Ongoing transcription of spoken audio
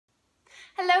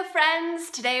Hello friends!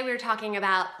 Today we're talking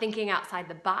about thinking outside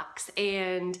the box,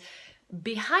 and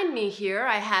behind me here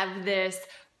I have this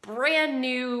brand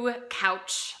new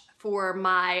couch for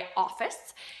my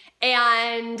office.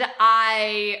 And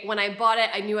when I bought it,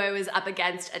 I knew I was up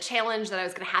against a challenge that I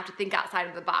was gonna have to think outside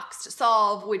of the box to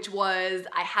solve, which was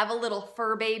I have a little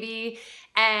fur baby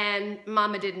and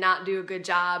Mama did not do a good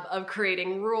job of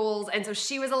creating rules. And so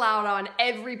she was allowed on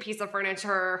every piece of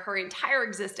furniture her entire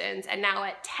existence. And now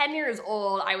at 10 years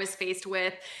old, I was faced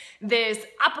with this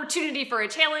opportunity for a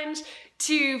challenge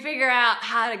to figure out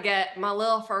how to get my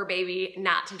little fur baby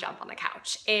not to jump on the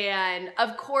couch. And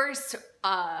of course,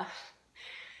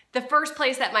 the first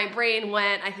place that my brain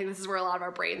went, I think this is where a lot of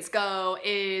our brains go,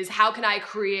 is how can I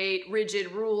create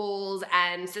rigid rules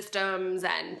and systems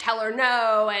and tell her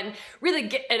no and really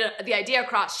get the idea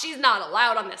across she's not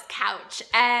allowed on this couch.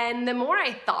 And the more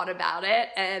I thought about it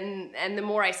and the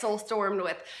more I soul stormed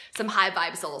with some high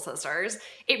vibe soul sisters,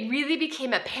 it really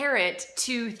became apparent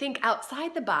to think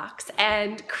outside the box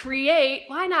and create,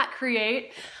 why not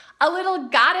create, a little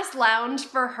goddess lounge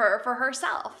for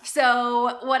herself.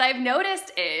 So what I've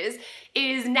noticed is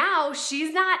now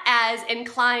she's not as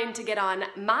inclined to get on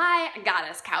my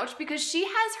goddess couch because she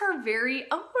has her very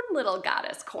own little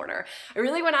goddess corner. I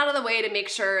really went out of the way to make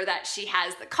sure that she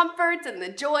has the comforts and the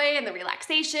joy and the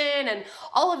relaxation and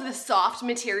all of the soft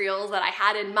materials that I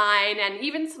had in mine and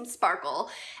even some sparkle.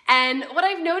 And what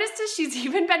I've noticed is she's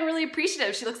even been really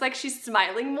appreciative. She looks like she's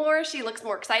smiling more, she looks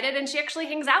more excited, and she actually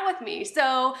hangs out with me.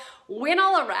 So win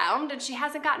all around, and she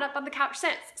hasn't gotten up on the couch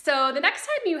since. So the next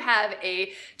time you have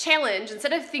a challenge,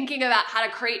 instead of thinking about how to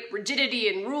create rigidity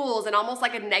and rules and almost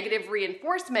like a negative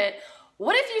reinforcement,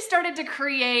 what if you started to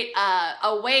create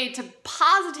a way to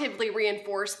positively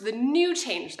reinforce the new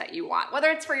change that you want, whether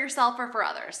it's for yourself or for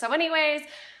others? So anyways,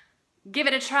 give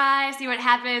it a try, see what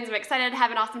happens. I'm excited to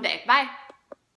have an awesome day. Bye.